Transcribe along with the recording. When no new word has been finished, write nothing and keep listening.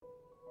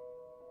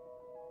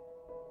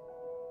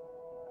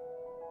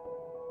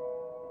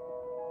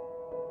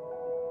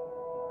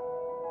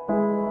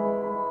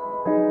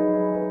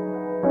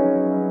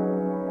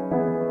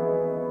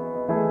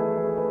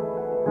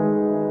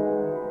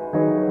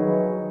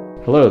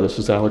Hello, this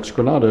is Alex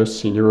Granados,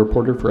 Senior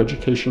Reporter for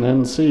Education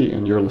NC,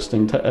 and you're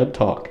listening to Ed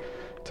Talk.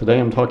 Today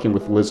I'm talking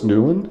with Liz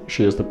Newlin.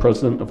 She is the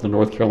president of the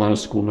North Carolina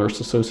School Nurse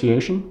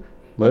Association.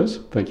 Liz,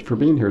 thank you for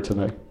being here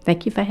today.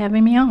 Thank you for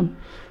having me on.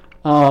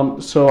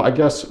 So I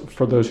guess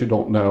for those who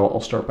don't know,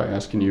 I'll start by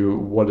asking you,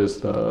 what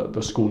is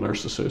the School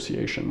Nurse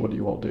Association? What do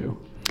you all do?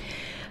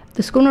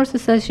 The School Nurse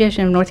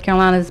Association of North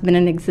Carolina has been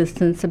in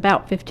existence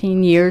about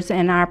 15 years,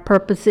 and our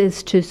purpose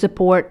is to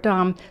support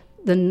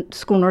the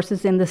school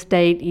nurses in the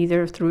state,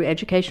 either through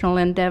educational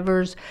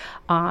endeavors,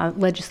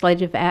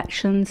 legislative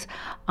actions,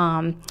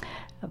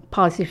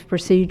 policy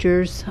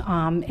procedures,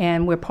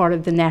 and we're part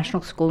of the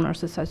National School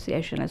Nurse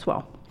Association as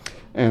well.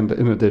 And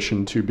in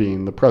addition to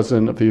being the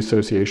president of the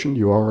association,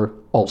 you are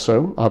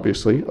also,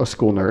 obviously, a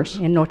school nurse.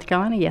 In North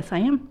Carolina, yes, I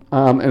am.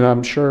 And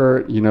I'm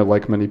sure,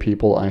 like many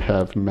people, I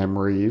have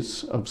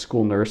memories of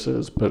school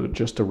nurses, but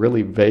just a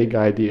really vague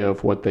idea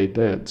of what they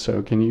did.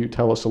 So can you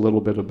tell us a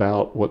little bit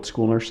about what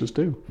school nurses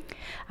do?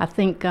 I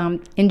think,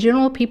 in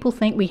general, people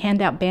think we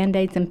hand out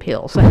Band-Aids and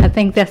pills. I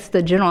think that's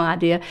the general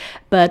idea.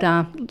 But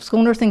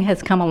school nursing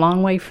has come a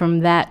long way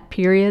from that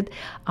period.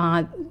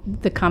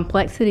 The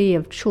complexity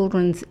of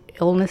children's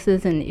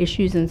illnesses and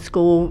issues in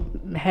school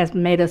has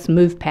made us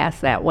move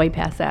past that, way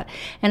past that.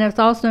 And it's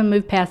also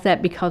moved past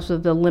that because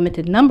of the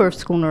limited number of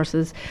school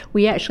nurses.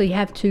 We actually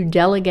have to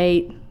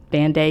delegate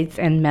Band-Aids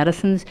and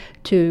medicines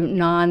to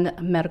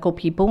non-medical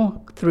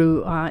people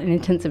through an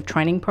intensive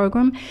training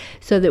program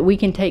so that we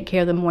can take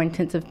care of the more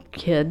intensive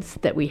kids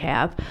that we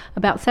have.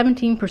 About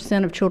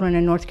 17% of children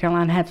in North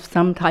Carolina have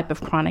some type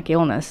of chronic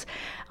illness.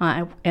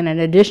 And in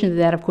addition to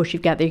that, of course,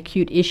 you've got the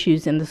acute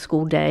issues in the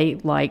school day,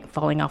 like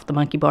falling off the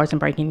monkey bars and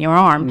breaking your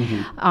arm.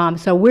 Mm-hmm.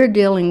 So we're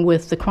dealing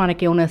with the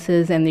chronic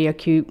illnesses and the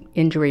acute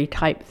injury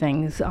type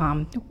things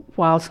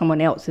while someone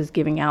else is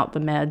giving out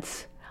the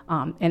meds.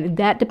 And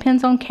that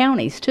depends on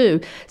counties, too.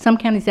 Some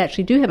counties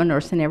actually do have a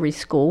nurse in every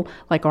school,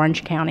 like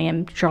Orange County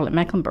and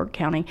Charlotte-Mecklenburg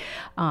County.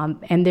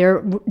 And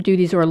their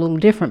duties are a little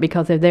different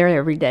because they're there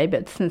every day.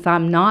 But since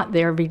I'm not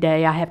there every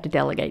day, I have to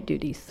delegate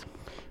duties.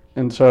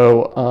 And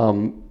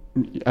so,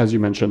 as you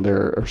mentioned,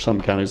 there are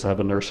some counties that have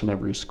a nurse in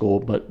every school.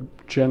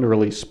 But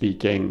generally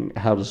speaking,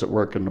 how does it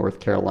work in North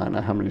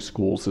Carolina? How many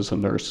schools is a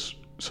nurse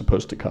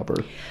supposed to cover?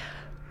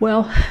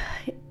 Well,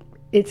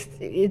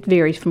 it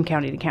varies from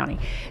county to county.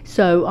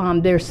 So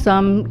there's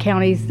some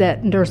counties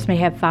that nurse may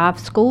have 5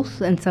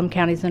 schools, and some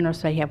counties the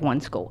nurse may have 1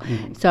 school.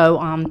 Mm-hmm.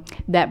 So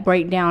that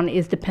breakdown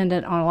is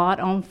dependent a lot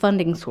on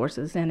funding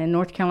sources, and in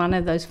North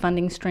Carolina, those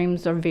funding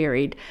streams are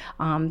varied.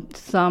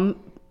 Some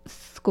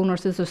school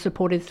nurses are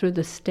supported through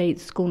the state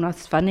school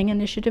nurse funding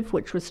initiative,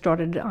 which was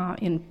started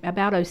in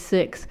about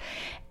 2006,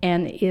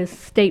 and is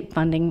state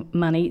funding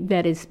money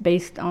that is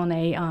based on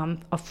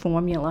a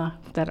formula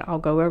that I'll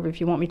go over if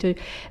you want me to.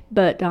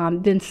 But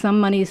then some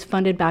money is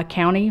funded by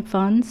county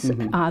funds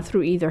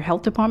through either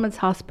health departments,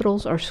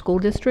 hospitals, or school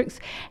districts,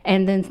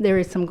 and then there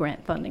is some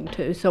grant funding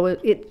too. So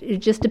it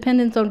just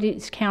depends on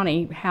each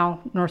county how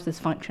nurses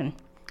function.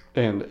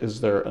 And is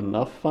there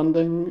enough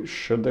funding?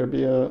 Should there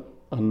be a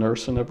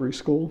nurse in every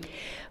school?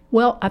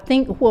 Well, I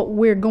think what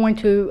we're going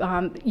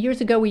to, years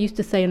ago we used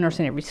to say a nurse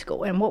in every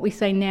school, and what we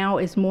say now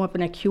is more of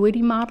an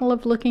acuity model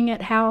of looking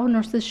at how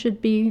nurses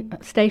should be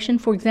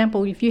stationed. For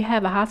example, if you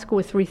have a high school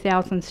with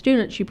 3,000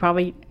 students, you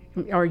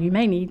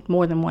may need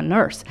more than 1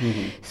 nurse.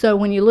 Mm-hmm. So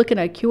when you look at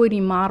acuity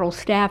model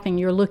staffing,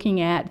 you're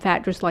looking at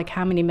factors like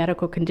how many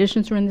medical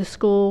conditions are in the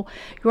school.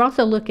 You're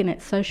also looking at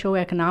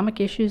socioeconomic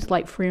issues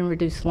like free and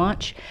reduced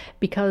lunch,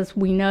 because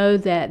we know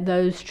that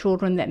those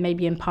children that may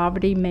be in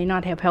poverty may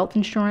not have health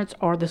insurance,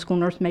 or the school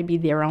nurse may be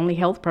their only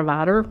health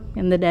provider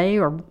in the day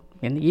or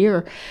in the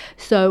year.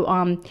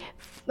 So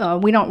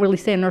we don't really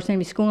say a nurse in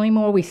every school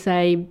anymore. We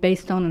say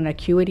based on an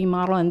acuity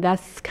model, and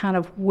that's kind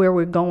of where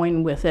we're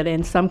going with it.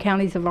 And some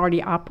counties have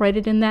already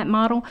operated in that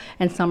model,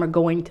 and some are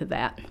going to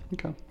that.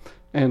 Okay.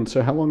 And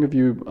so how long have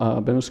you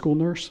been a school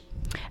nurse?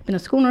 I've been a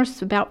school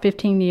nurse about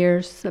 15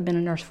 years. I've been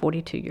a nurse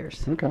 42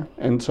 years. Okay.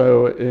 And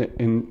so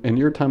in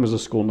your time as a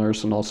school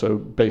nurse, and also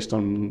based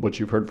on what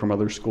you've heard from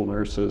other school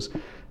nurses,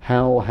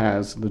 how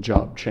has the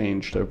job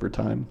changed over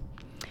time?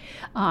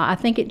 I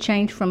think it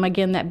changed from,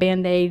 again, that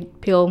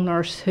Band-Aid pill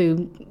nurse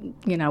who,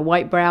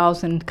 white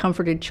brows and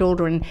comforted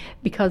children.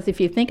 Because if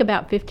you think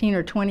about 15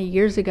 or 20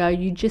 years ago,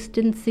 you just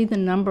didn't see the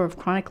number of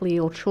chronically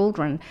ill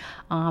children,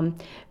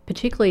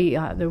 particularly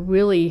the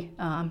really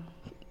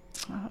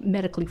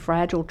medically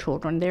fragile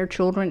children. There are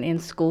children in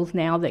schools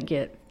now that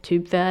get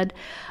tube fed,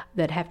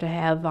 that have to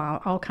have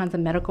all kinds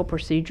of medical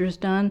procedures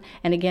done.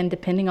 And again,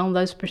 depending on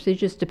those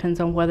procedures, depends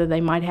on whether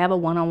they might have a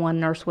one-on-one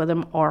nurse with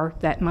them or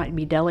that might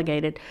be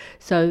delegated.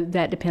 So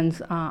that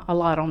depends a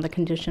lot on the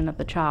condition of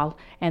the child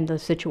and the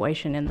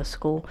situation in the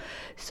school.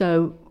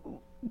 So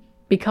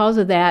because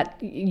of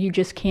that, you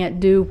just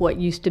can't do what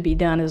used to be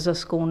done as a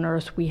school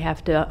nurse. We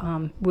have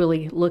to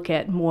really look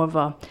at more of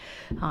a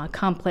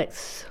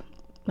complex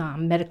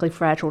medically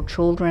fragile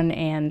children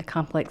and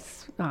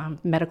complex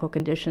medical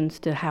conditions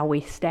to how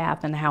we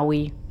staff and how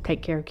we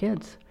take care of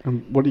kids.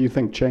 And what do you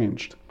think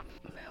changed?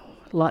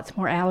 lots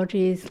more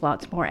allergies,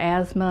 lots more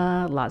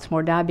asthma, lots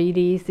more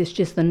diabetes. It's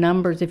just the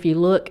numbers. If you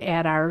look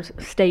at our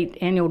state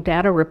annual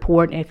data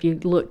report, if you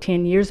look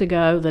 10 years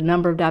ago, the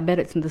number of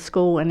diabetics in the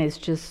school, and it's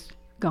just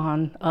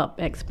gone up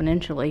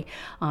exponentially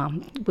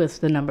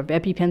with the number of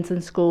EpiPens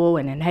in school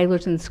and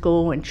inhalers in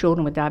school, and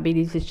children with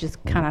diabetes. It's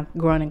just kind of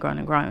grown and grown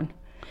and grown.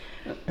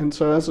 And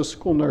so as a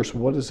school nurse,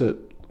 what does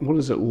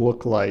it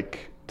look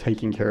like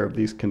taking care of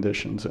these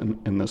conditions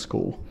in the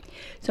school?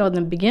 So in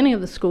the beginning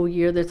of the school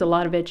year, there's a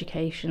lot of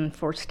education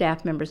for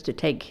staff members to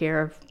take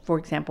care of, for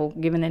example,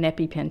 giving an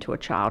EpiPen to a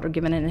child or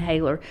giving an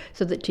inhaler,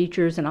 so that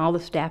teachers and all the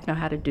staff know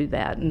how to do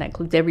that. And that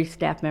includes every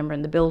staff member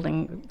in the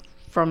building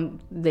from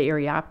the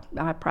area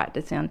I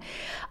practice in.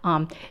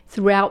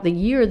 Throughout the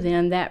year,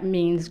 then, that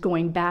means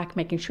going back,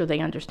 making sure they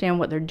understand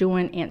what they're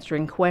doing,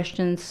 answering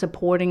questions,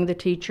 supporting the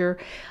teacher.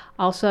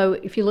 Also,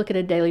 if you look at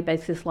a daily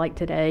basis like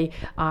today,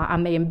 I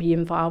may be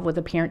involved with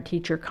a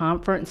parent-teacher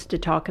conference to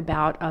talk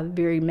about a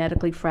very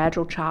medically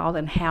fragile child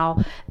and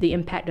how the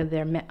impact of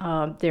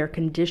their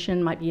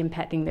condition might be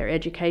impacting their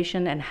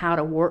education, and how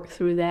to work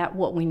through that,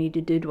 what we need to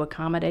do to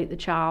accommodate the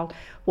child,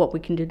 what we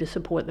can do to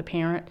support the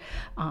parent.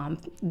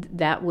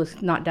 That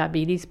was not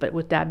diabetes, but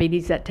with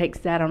diabetes, that takes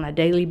that on a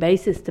daily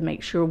basis to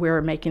make sure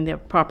we're making the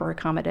proper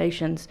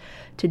accommodations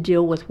to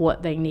deal with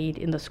what they need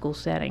in the school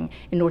setting.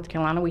 In North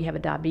Carolina, we have a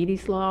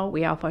diabetes law.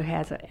 We also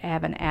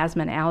have an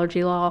asthma and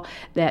allergy law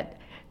that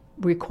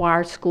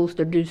requires schools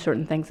to do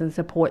certain things and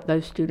support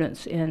those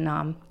students in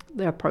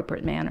the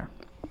appropriate manner.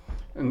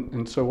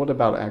 And so what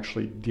about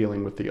actually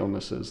dealing with the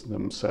illnesses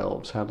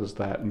themselves? How does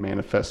that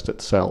manifest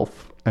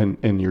itself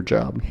in your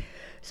job?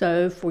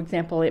 So, for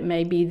example, it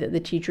may be that the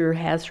teacher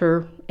has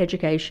her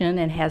education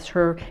and has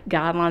her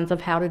guidelines of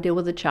how to deal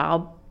with a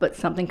child, but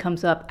something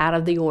comes up out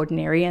of the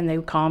ordinary, and they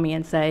call me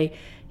and say,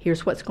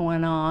 here's what's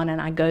going on,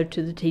 and I go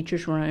to the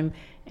teacher's room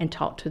and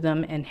talk to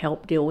them and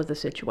help deal with the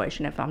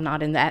situation. If I'm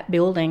not in that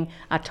building,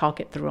 I talk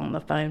it through on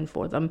the phone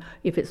for them.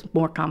 If it's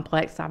more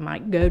complex, I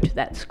might go to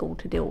that school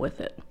to deal with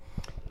it.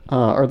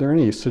 Are there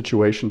any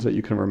situations that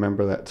you can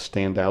remember that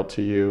stand out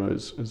to you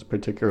as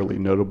particularly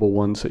notable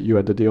ones that you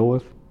had to deal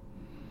with?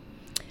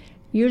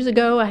 Years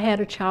ago, I had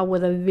a child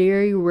with a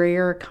very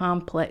rare,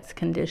 complex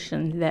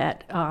condition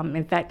that,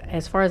 in fact,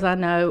 as far as I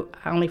know,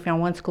 I only found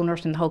one school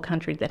nurse in the whole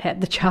country that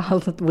had the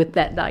child with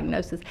that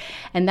diagnosis.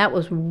 And that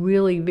was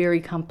really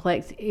very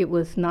complex. It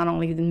was not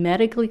only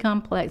medically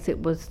complex,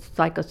 it was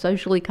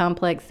psychosocially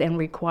complex and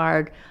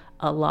required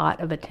a lot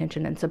of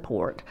attention and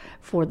support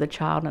for the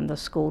child and the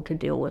school to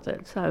deal with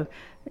it. So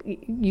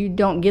you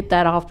don't get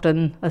that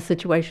often, a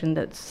situation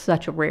that's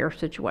such a rare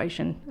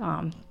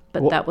situation.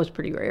 But that was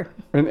pretty rare.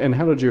 And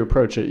how did you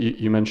approach it?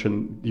 You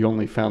mentioned you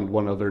only found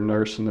one other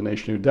nurse in the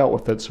nation who dealt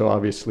with it, so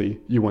obviously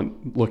you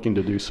went looking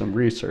to do some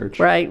research.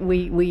 Right.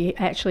 We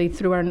actually,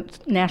 through our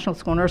National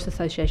School Nurse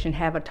Association,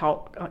 have a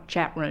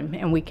chat room,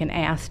 and we can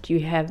ask, do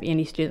you have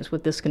any students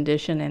with this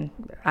condition? And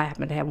I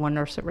happen to have one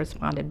nurse that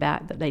responded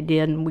back that they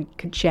did, and we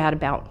could chat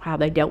about how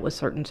they dealt with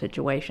certain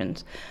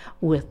situations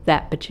with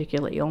that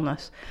particular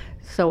illness.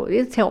 So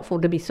it's helpful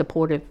to be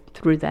supportive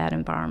through that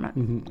environment.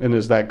 Mm-hmm. And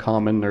is that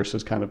common,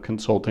 nurses kind of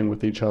consulting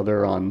with each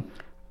other on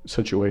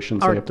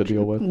situations they have to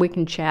deal with? We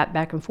can chat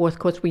back and forth. Of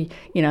course,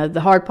 the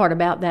hard part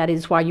about that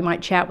is while you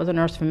might chat with a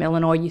nurse from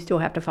Illinois, you still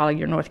have to follow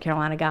your North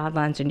Carolina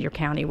guidelines and your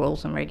county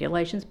rules and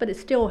regulations. But it's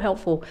still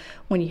helpful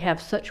when you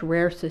have such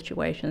rare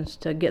situations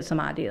to get some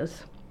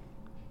ideas.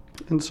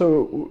 And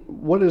so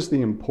what is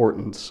the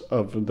importance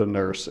of the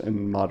nurse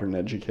in modern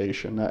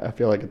education? I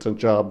feel like it's a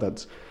job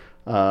that's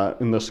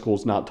in the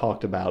schools not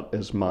talked about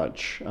as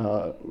much.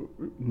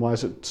 Why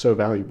is it so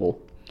valuable?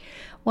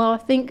 Well, I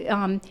think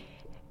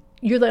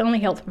you're the only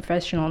health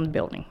professional in the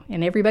building,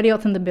 and everybody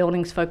else in the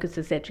building's focus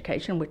is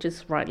education, which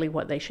is rightly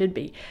what they should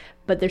be.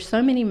 But there's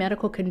so many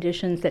medical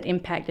conditions that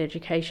impact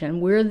education.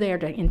 We're there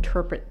to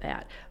interpret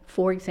that.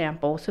 For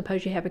example,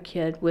 suppose you have a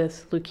kid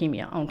with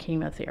leukemia on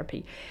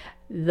chemotherapy.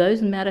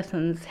 Those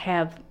medicines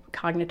have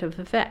cognitive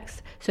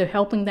effects. So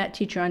helping that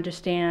teacher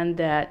understand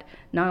that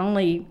not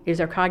only is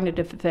there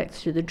cognitive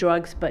effects to the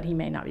drugs, but he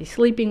may not be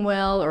sleeping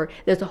well, or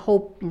there's a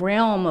whole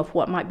realm of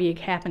what might be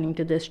happening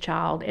to this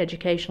child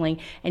educationally,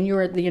 and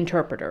you're the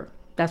interpreter.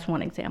 That's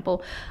one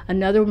example.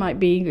 Another might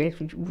be,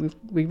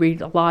 we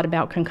read a lot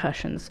about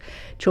concussions,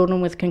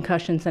 children with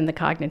concussions and the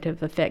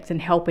cognitive effects,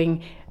 and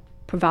helping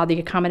provide the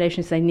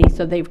accommodations they need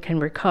so they can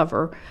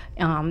recover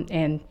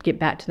and get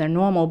back to their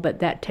normal. But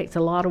that takes a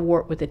lot of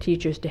work with the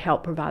teachers to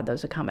help provide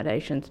those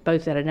accommodations,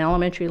 both at an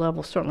elementary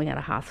level, certainly at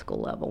a high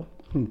school level.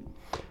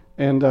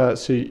 And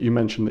so you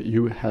mentioned that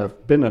you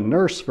have been a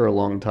nurse for a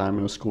long time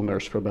and a school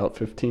nurse for about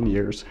 15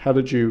 years. How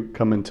did you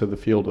come into the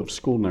field of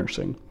school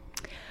nursing?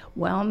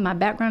 Well, my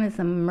background is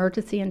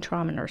emergency and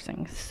trauma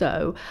nursing.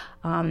 So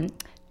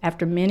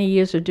after many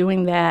years of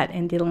doing that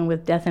and dealing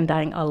with death and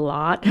dying a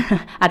lot,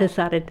 I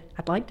decided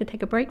I'd like to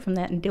take a break from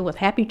that and deal with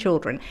happy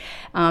children.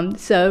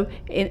 So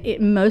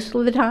most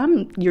of the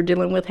time, you're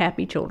dealing with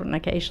happy children.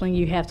 Occasionally,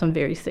 you have some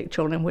very sick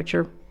children, which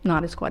are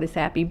not quite as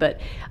happy,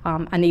 but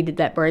I needed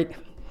that break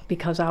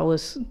because I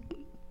was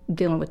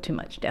dealing with too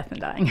much death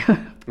and dying.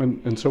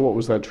 And so what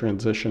was that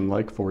transition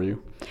like for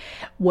you?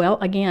 Well,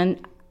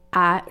 again,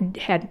 I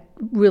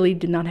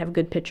did not have a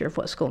good picture of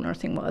what school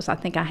nursing was. I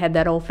think I had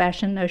that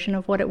old-fashioned notion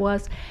of what it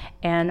was,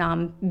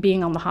 and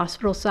being on the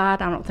hospital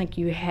side, I don't think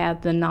you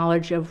have the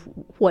knowledge of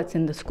what's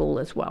in the school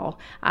as well.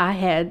 I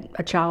had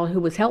a child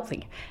who was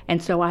healthy,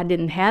 and so I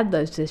didn't have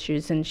those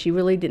issues, and she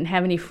really didn't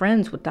have any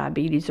friends with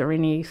diabetes or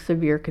any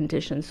severe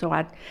conditions. So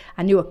I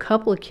knew a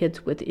couple of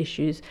kids with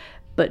issues,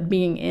 but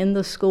being in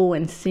the school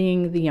and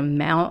seeing the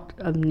amount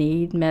of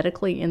need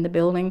medically in the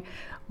building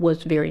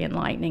was very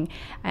enlightening.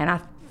 And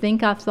I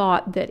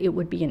thought that it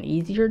would be an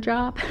easier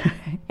job,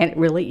 and it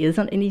really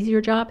isn't an easier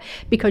job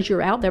because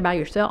you're out there by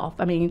yourself.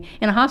 I mean,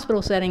 in a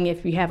hospital setting,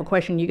 if you have a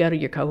question, you go to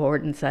your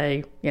cohort and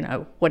say,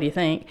 what do you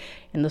think?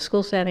 In the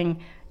school setting,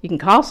 you can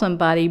call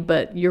somebody,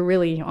 but you're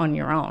really on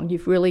your own.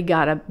 You've really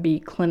got to be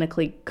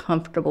clinically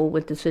comfortable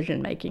with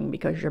decision making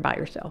because you're by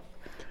yourself.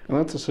 And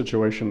that's a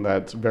situation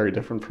that's very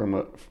different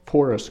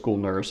for a school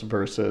nurse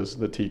versus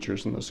the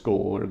teachers in the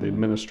school or the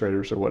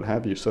administrators or what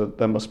have you. So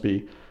that must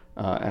be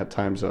at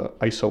times a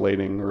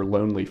isolating or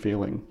lonely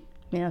feeling.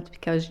 Yeah, it's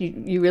because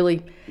you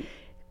really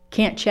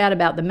can't chat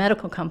about the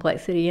medical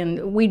complexity,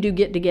 and we do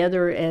get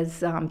together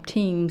as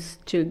teams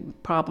to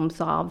problem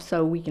solve,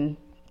 so we can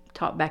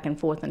talk back and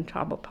forth and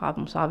talk about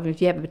problem solving. If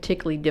you have a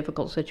particularly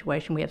difficult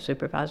situation, we have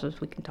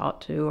supervisors we can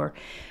talk to or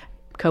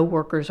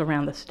co-workers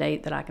around the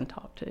state that I can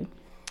talk to.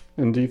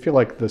 And do you feel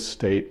like the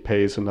state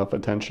pays enough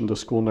attention to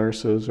school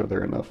nurses? Are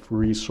there enough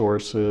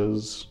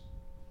resources,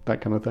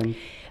 that kind of thing?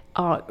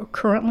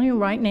 Currently,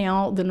 right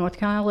now, the North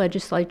Carolina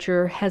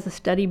legislature has a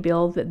study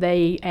bill that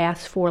they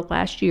asked for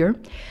last year.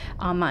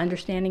 My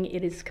understanding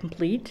it is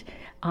complete,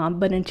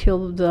 but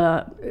until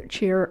the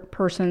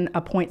chairperson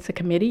appoints a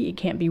committee, it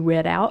can't be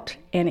read out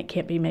and it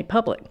can't be made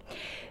public.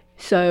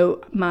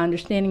 So my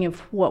understanding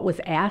of what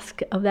was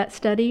asked of that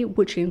study,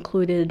 which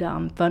included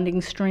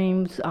funding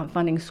streams,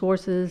 funding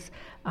sources,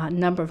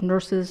 number of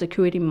nurses,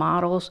 acuity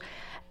models,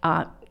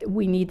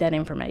 we need that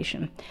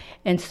information.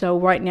 And so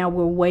right now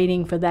we're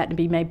waiting for that to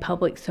be made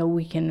public so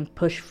we can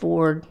push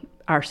forward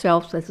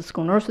ourselves as a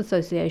School Nurse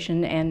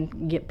Association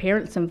and get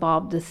parents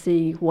involved to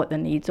see what the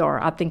needs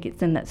are. I think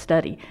it's in that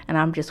study, and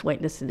I'm just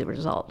waiting to see the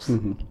results.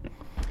 Mm-hmm.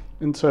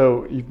 And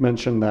so you've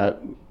mentioned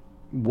that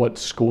what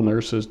school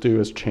nurses do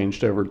has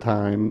changed over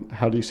time.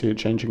 How do you see it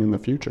changing in the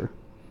future?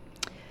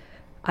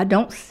 I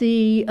don't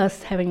see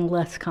us having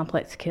less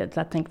complex kids.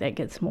 I think that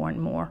gets more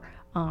and more.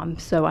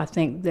 So I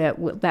think that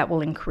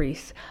will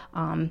increase.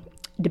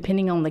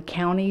 Depending on the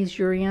counties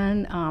you're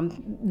in,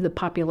 the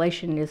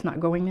population is not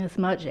growing as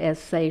much as,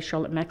 say,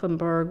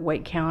 Charlotte-Mecklenburg,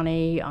 Wake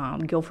County,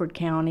 Guilford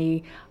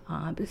County.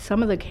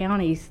 Some of the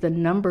counties, the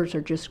numbers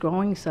are just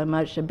growing so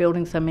much. They're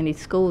building so many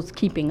schools,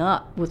 keeping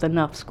up with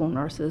enough school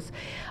nurses.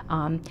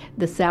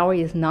 The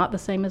salary is not the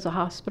same as a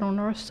hospital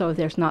nurse, so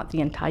there's not the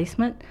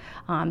enticement.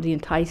 The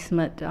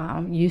enticement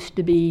used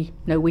to be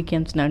no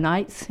weekends, no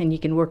nights, and you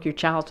can work your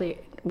child's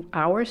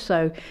hours,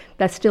 so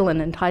that's still an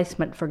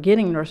enticement for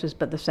getting nurses,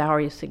 but the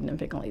salary is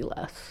significantly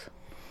less.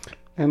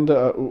 And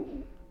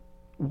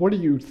what do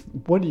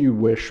you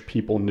wish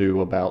people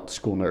knew about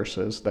school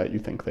nurses that you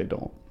think they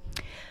don't?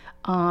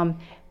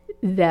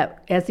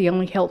 That as the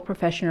only health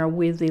professional,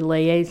 we're the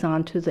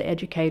liaison to the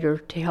educator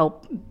to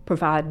help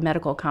provide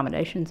medical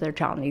accommodations their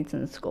child needs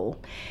in the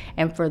school.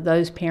 And for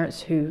those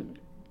parents who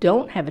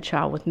don't have a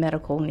child with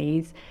medical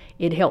needs,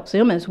 it helps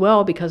them as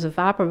well, because if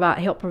I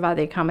help provide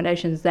the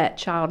accommodations, that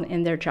child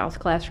in their child's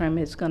classroom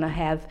is going to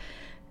have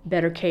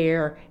better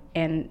care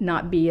and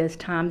not be as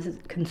time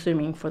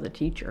consuming for the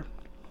teacher.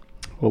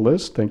 Well,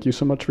 Liz, thank you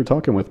so much for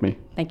talking with me.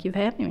 Thank you for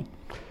having me.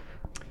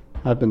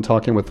 I've been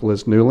talking with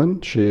Liz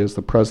Newlin. She is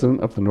the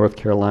president of the North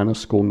Carolina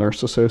School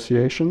Nurse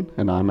Association,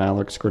 and I'm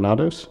Alex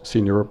Granados,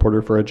 senior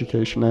reporter for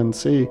Education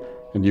NC,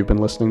 and you've been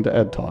listening to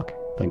Ed Talk.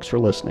 Thanks for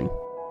listening.